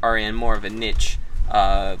are in more of a niche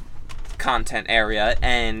content area,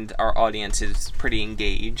 and our audience is pretty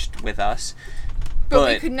engaged with us.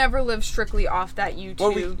 But we could never live strictly off that YouTube.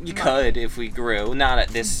 Well, you could if we grew. Not at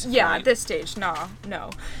this point. At this stage,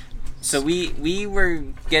 no. So we were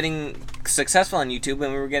getting successful on YouTube,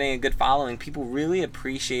 and we were getting a good following. People really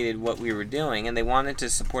appreciated what we were doing, and they wanted to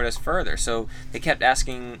support us further. So they kept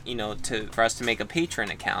asking, for us to make a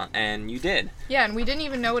Patreon account, and you did. Yeah, and we didn't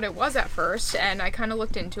even know what it was at first, and I kind of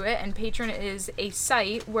looked into it, and Patreon is a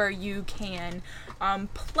site where you can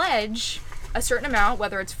pledge a certain amount,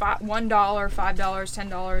 whether it's $1, $5,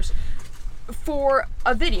 $10, for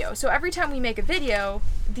a video. So every time we make a video,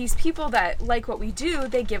 these people that like what we do,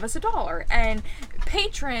 they give us $1. And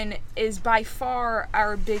Patreon is by far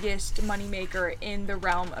our biggest moneymaker in the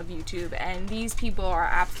realm of YouTube. And these people are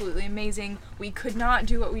absolutely amazing. We could not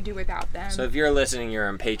do what we do without them. So if you're listening, you're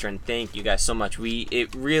on Patreon, thank you guys so much.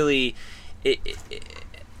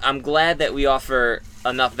 I'm glad that we offer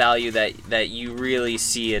enough value that you really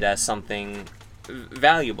see it as something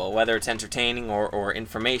valuable, whether it's entertaining or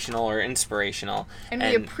informational or inspirational. And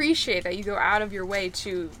we appreciate that you go out of your way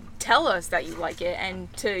to tell us that you like it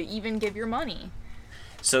and to even give your money.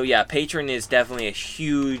 So yeah, Patreon is definitely a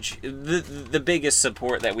huge, the biggest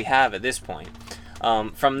support that we have at this point.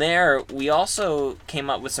 From there, we also came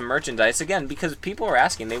up with some merchandise, again, because people were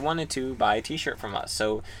asking. They wanted to buy a t-shirt from us.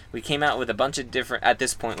 So we came out with a bunch of different, at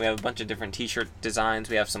this point, we have a bunch of different t-shirt designs.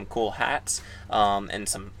 We have some cool hats and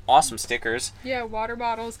some awesome stickers. Yeah, water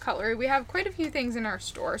bottles, cutlery. We have quite a few things in our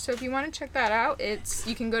store. So if you want to check that out,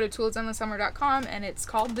 you can go to toolsandthesummer.com, and it's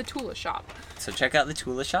called The Tula Shop. So check out The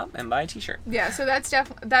Tula Shop and buy a t-shirt. Yeah, so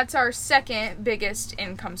that's our second biggest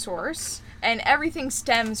income source. And everything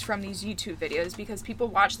stems from these YouTube videos because people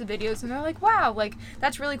watch the videos and they're like, wow, like,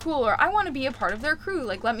 that's really cool. Or I want to be a part of their crew.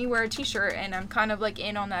 Like, let me wear a t-shirt and I'm kind of like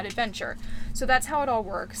in on that adventure. So that's how it all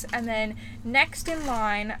works. And then next in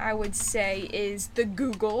line, I would say, is the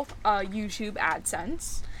Google YouTube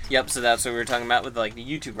AdSense. Yep, so that's what we were talking about with like the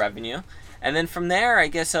YouTube revenue. And then from there, I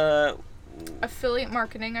guess... affiliate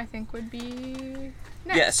marketing, I think, would be...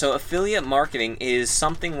 next. Yeah, so affiliate marketing is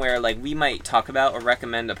something where like we might talk about or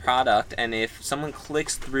recommend a product, and if someone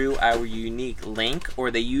clicks through our unique link or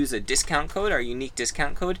they use a discount code, our unique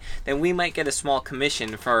discount code, then we might get a small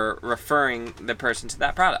commission for referring the person to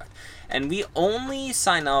that product. And we only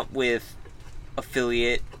sign up with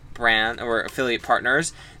affiliate brand or affiliate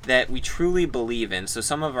partners that we truly believe in. So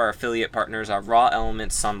some of our affiliate partners are Raw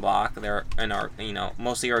Elements Sunblock. They're in our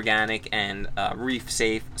mostly organic and reef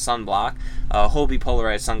safe sunblock. Hobie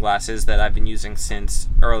polarized sunglasses that I've been using since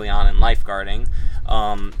early on in lifeguarding.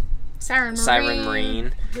 Siren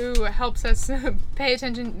Marine, who helps us pay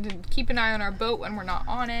attention to keep an eye on our boat when we're not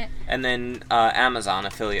on it. And then Amazon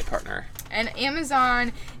affiliate partner. And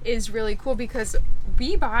Amazon is really cool because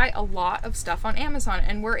we buy a lot of stuff on Amazon,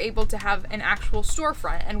 and we're able to have an actual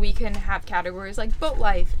storefront, and we can have categories like boat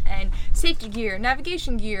life and safety gear,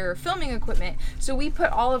 navigation gear, filming equipment. So we put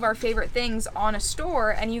all of our favorite things on a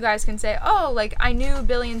store, and you guys can say, oh, like, I knew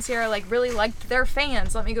Billy and Sarah like really liked their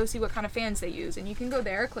fans. Let me go see what kind of fans they use. And you can go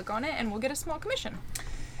there, click on it, and we'll get a small commission.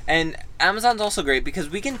 And Amazon's also great because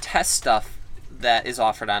we can test stuff that is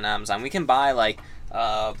offered on Amazon. We can buy like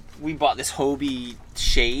we bought this Hobie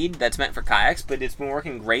shade that's meant for kayaks, but it's been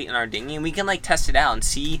working great in our dinghy, and we can like test it out and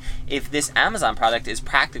see if this Amazon product is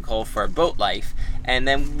practical for boat life, and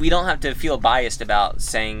then we don't have to feel biased about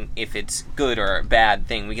saying if it's good or a bad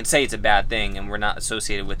thing. We can say it's a bad thing and we're not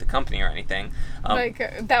associated with the company or anything.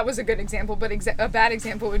 That was a good example, but a bad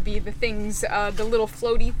example would be the things, the little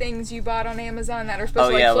floaty things you bought on Amazon that are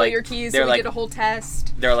supposed to float your keys. So we did a whole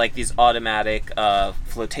test. They're like these automatic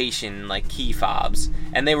flotation like key fobs,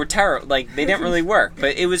 and they were terrible. Like, they didn't really work,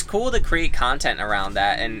 but it was cool to create content around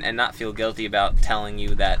that and not feel guilty about telling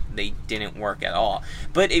you that they didn't work at all.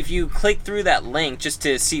 But if you click through that link just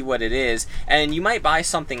to see what it is, and you might buy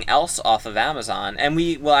something else off of Amazon, and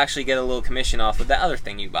we will actually get a little commission off of the other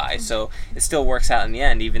thing you buy. So it still works out in the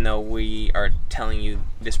end, even though we are telling you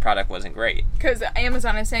this product wasn't great. Because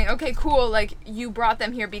Amazon is saying, okay, cool, like, you brought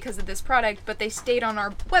them here because of this product, but they stayed on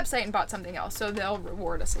our website and bought something else, so they'll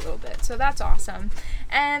reward us a little bit. So that's awesome.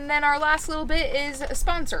 And then our last little bit is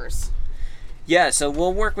sponsors. Yeah, so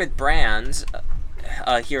we'll work with brands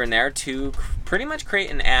here and there to pretty much create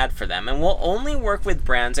an ad for them, and we'll only work with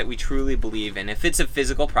brands that we truly believe in. If it's a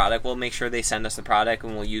physical product, we'll make sure they send us the product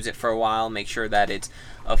and we'll use it for a while, make sure that it's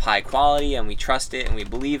of high quality and we trust it and we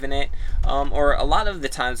believe in it. Or a lot of the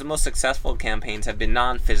times the most successful campaigns have been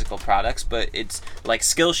non-physical products, but it's like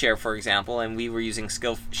Skillshare, for example, and we were using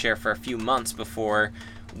Skillshare for a few months before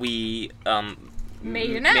we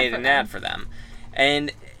made an ad for them.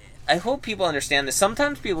 And I hope people understand this.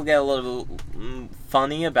 Sometimes people get a little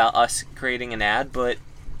funny about us creating an ad, but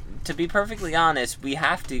to be perfectly honest, we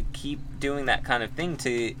have to keep doing that kind of thing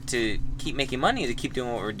to keep making money, to keep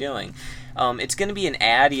doing what we're doing. It's going to be an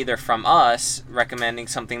ad either from us recommending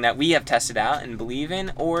something that we have tested out and believe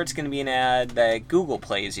in, or it's going to be an ad that Google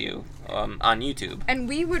plays you on YouTube. And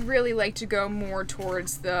we would really like to go more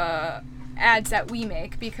towards the ads that we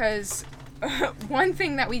make, because one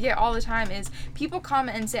thing that we get all the time is people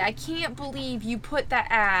comment and say, I can't believe you put that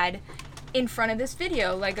ad in front of this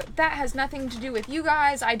video. Like, that has nothing to do with you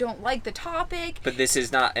guys. I don't like the topic. But this is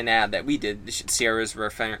not an ad that we did. Sierra's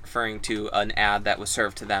referring to an ad that was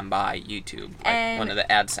served to them by YouTube, like one of the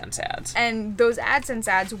AdSense ads. And those AdSense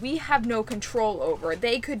ads, we have no control over.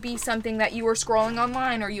 They could be something that you were scrolling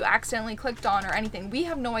online or you accidentally clicked on or anything. We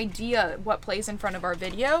have no idea what plays in front of our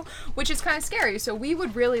video, which is kind of scary. So we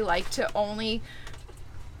would really like to only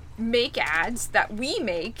make ads that we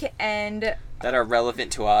make and that are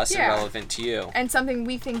relevant to us Yeah. and relevant to you. and something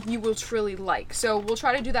we think you will truly like. So we'll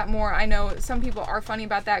try to do that more. I know some people are funny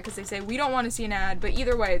about that because they say we don't want to see an ad, but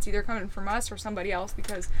either way, it's either coming from us or somebody else,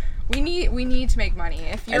 because we need to make money.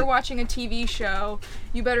 If you're watching a TV show,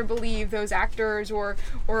 you better believe those actors or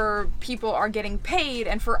people are getting paid,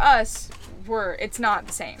 and for us, it's not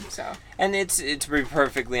the same. So. And it's to be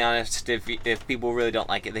perfectly honest, if people really don't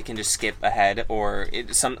like it, they can just skip ahead, or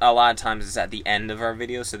a lot of times it's at the end of our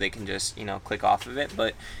video, so they can just click off of it.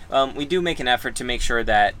 But we do make an effort to make sure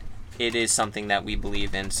that it is something that we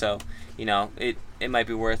believe in. So it might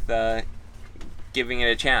be worth giving it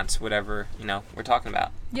a chance, whatever we're talking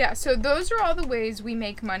about. Yeah. So those are all the ways we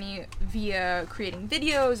make money via creating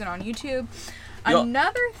videos and on YouTube.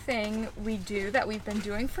 Another thing we do that we've been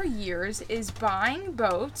doing for years is buying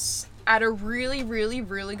boats at a really, really,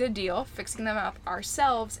 really good deal, fixing them up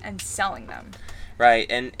ourselves, and selling them. Right,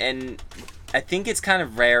 and I think it's kind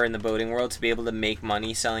of rare in the boating world to be able to make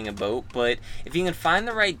money selling a boat, but if you can find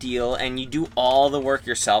the right deal and you do all the work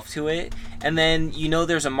yourself to it, and then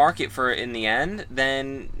there's a market for it in the end,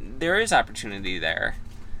 then there is opportunity there.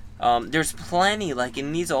 There's plenty, like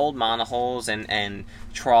in these old monohulls and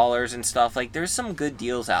trawlers and stuff, like there's some good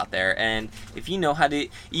deals out there, and if you know how to,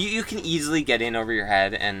 you can easily get in over your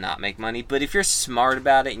head and not make money, but if you're smart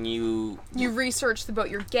about it and you research the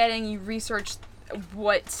boat you're getting, you research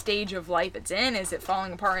what stage of life it's in, is it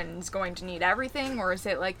falling apart and is going to need everything, or is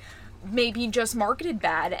it like maybe just marketed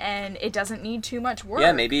bad and it doesn't need too much work?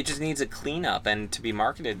 Yeah, maybe it just needs a cleanup and to be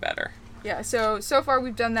marketed better. Yeah, so far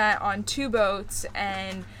we've done that on 2 boats,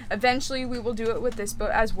 and eventually we will do it with this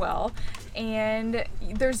boat as well. And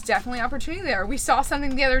there's definitely opportunity there. We saw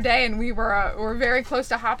something the other day, and we were very close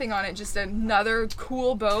to hopping on it. Just another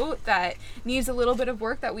cool boat that needs a little bit of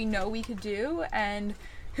work that we know we could do, and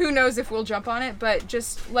who knows if we'll jump on it. But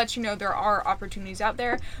just let you know there are opportunities out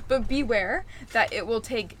there. But beware that it will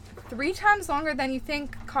take 3 times longer than you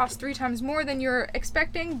think, cost 3 times more than you're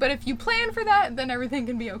expecting, but if you plan for that, then everything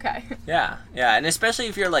can be okay. Yeah, and especially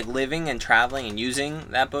if you're like living and traveling and using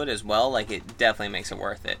that boat as well, like it definitely makes it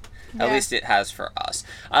worth it. Yeah. At least it has for us.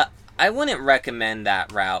 I wouldn't recommend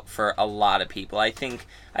that route for a lot of people. I think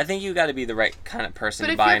you got to be the right kind of person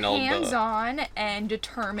to buy an old boat. But if you're hands-on and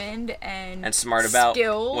determined and smart about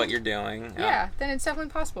skilled, what you're doing, yeah, then it's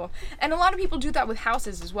definitely possible. And a lot of people do that with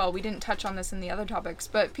houses as well. We didn't touch on this in the other topics,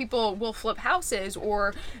 but people will flip houses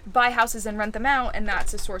or buy houses and rent them out, and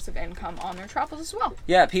that's a source of income on their travels as well.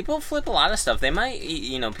 Yeah, people flip a lot of stuff. They might,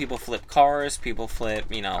 people flip cars, people flip,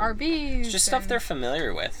 RVs. It's just stuff they're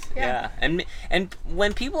familiar with. Yeah. And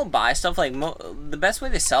when people buy stuff, like the best way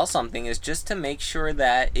to sell something is just to make sure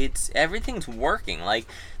that everything's working. Like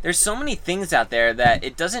there's so many things out there that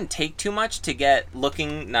it doesn't take too much to get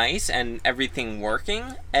looking nice and everything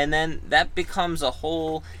working, and then that becomes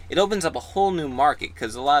it opens up a whole new market,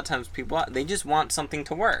 because a lot of times people, they just want something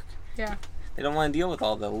to work. Yeah. They don't want to deal with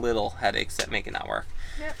all the little headaches that make it not work.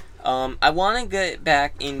 Yep. I want to get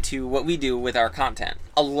back into what we do with our content.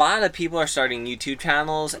 A lot of people are starting YouTube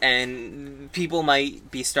channels, and people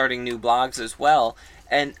might be starting new blogs as well.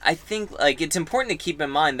 And I think it's important to keep in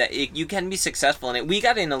mind that you can be successful in it. We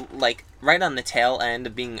got in right on the tail end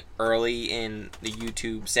of being early in the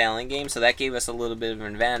YouTube sailing game, so that gave us a little bit of an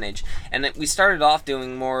advantage. And we started off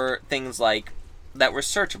doing more things that were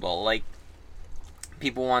searchable, like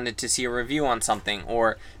people wanted to see a review on something,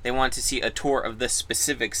 or they wanted to see a tour of the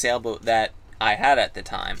specific sailboat that I had at the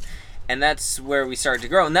time. And that's where we started to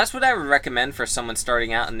grow. And that's what I would recommend for someone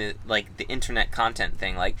starting out in the internet content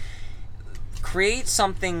thing. Create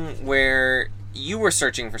something where you were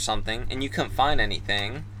searching for something and you couldn't find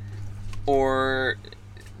anything, or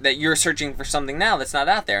that you're searching for something now that's not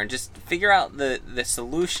out there, and just figure out the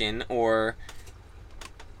solution or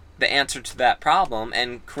the answer to that problem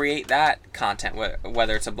and create that content,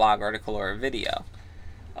 whether it's a blog article or a video.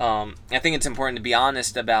 I think it's important to be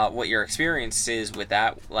honest about what your experience is with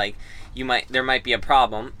that. Like, there might be a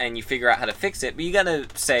problem and you figure out how to fix it, but you gotta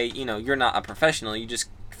say, you're not a professional. You just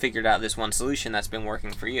figured out this one solution that's been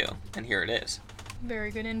working for you, and here it is. Very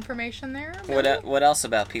good information there. What else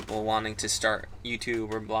about people wanting to start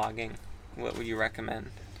YouTube or blogging? What would you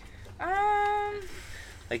recommend?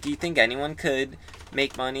 Like, do you think anyone could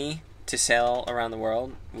make money to sail around the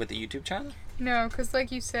world with a YouTube channel? No, because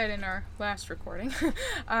like you said in our last recording,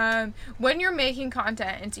 when you're making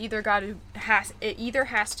content, it either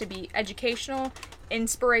has to be educational,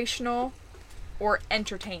 inspirational, or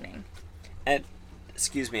entertaining.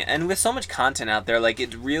 And with so much content out there, like,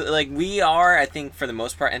 it's really, like, we are, I think, for the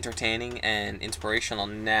most part, entertaining and inspirational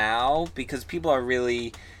now because people are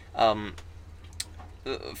really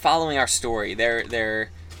following our story.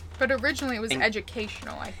 But originally it was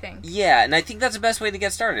educational, I think. Yeah, and I think that's the best way to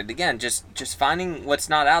get started. Again, just finding what's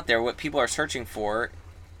not out there, what people are searching for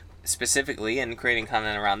specifically, and creating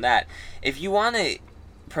content around that. If you want to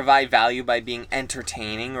provide value by being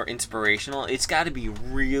entertaining or inspirational, it's got to be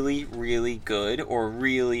really, really good or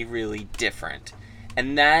really, really different.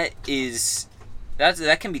 And that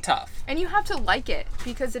can be tough. And you have to like it,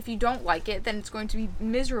 because if you don't like it, then it's going to be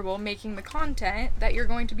miserable making the content that you're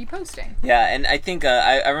going to be posting. Yeah, and I think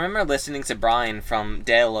I remember listening to Brian from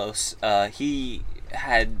Delos. He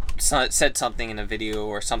had said something in a video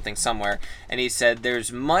or something somewhere, and he said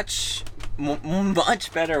there's much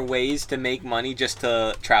better ways to make money just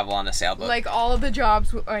to travel on a sailboat. Like all of the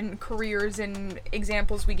jobs and careers and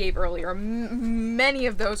examples we gave earlier, many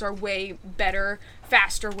of those are way better,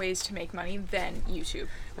 faster ways to make money than YouTube.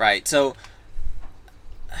 Right, so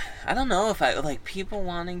I don't know if I like people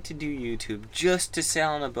wanting to do YouTube just to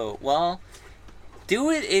sail on a boat. Well, do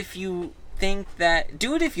it if you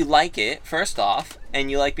like it, first off, and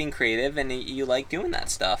you like being creative and you like doing that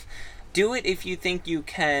stuff. Do it if you think you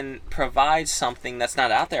can provide something that's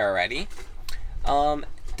not out there already.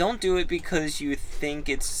 Don't do it because you think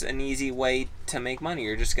it's an easy way to make money.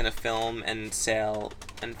 You're just going to film and sail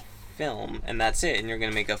and film, and that's it, and you're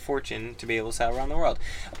going to make a fortune to be able to sail around the world.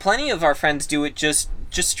 Plenty of our friends do it just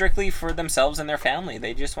strictly for themselves and their family.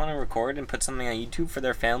 They just want to record and put something on YouTube for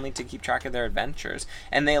their family to keep track of their adventures,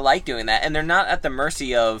 and they like doing that, and they're not at the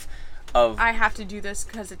mercy of I have to do this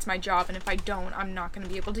because it's my job, and if I don't, I'm not going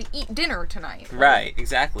to be able to eat dinner tonight. Right,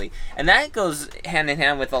 exactly. And that goes hand in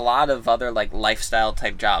hand with a lot of other, like, lifestyle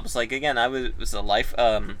type jobs. Like, again, I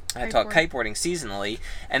taught kiteboarding seasonally,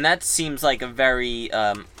 and that seems like a very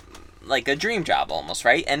like a dream job almost,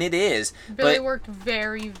 right? And it is. Billy worked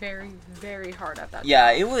very, very, very hard at that.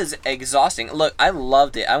 Yeah, it was exhausting. Look, I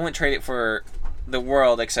loved it. I wouldn't trade it for the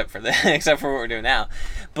world except for what we're doing now.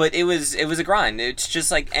 But it was a grind. It's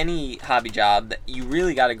just like any hobby job that you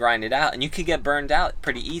really got to grind it out, and you could get burned out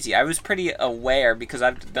pretty easy. I was pretty aware because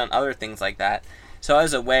I've done other things like that. So I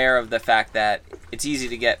was aware of the fact that it's easy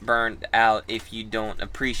to get burned out if you don't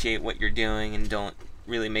appreciate what you're doing and don't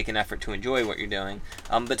really make an effort to enjoy what you're doing.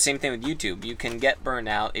 But same thing with YouTube. You can get burned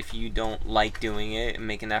out if you don't like doing it and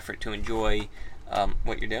make an effort to enjoy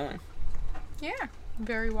what you're doing. Yeah,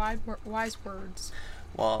 very wise words.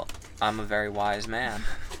 Well, I'm a very wise man.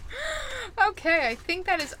 Okay, I think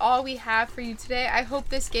that is all we have for you today. I hope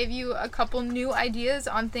this gave you a couple new ideas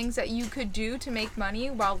on things that you could do to make money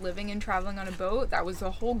while living and traveling on a boat. That was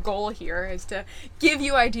the whole goal here, is to give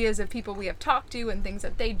you ideas of people we have talked to and things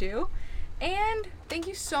that they do. And thank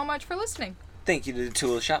you so much for listening. Thank you to the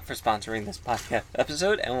Tool Shop for sponsoring this podcast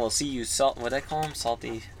episode, and we'll see you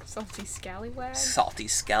salty scallywags? Salty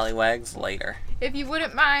scallywags later. If you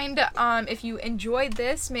wouldn't mind, if you enjoyed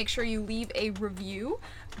this, make sure you leave a review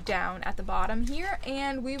down at the bottom here,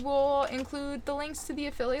 and we will include the links to the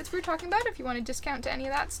affiliates we were talking about if you want a discount to any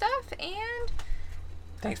of that stuff. And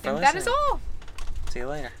thanks for listening. That is all. See you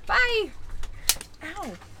later. Bye.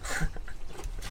 Ow.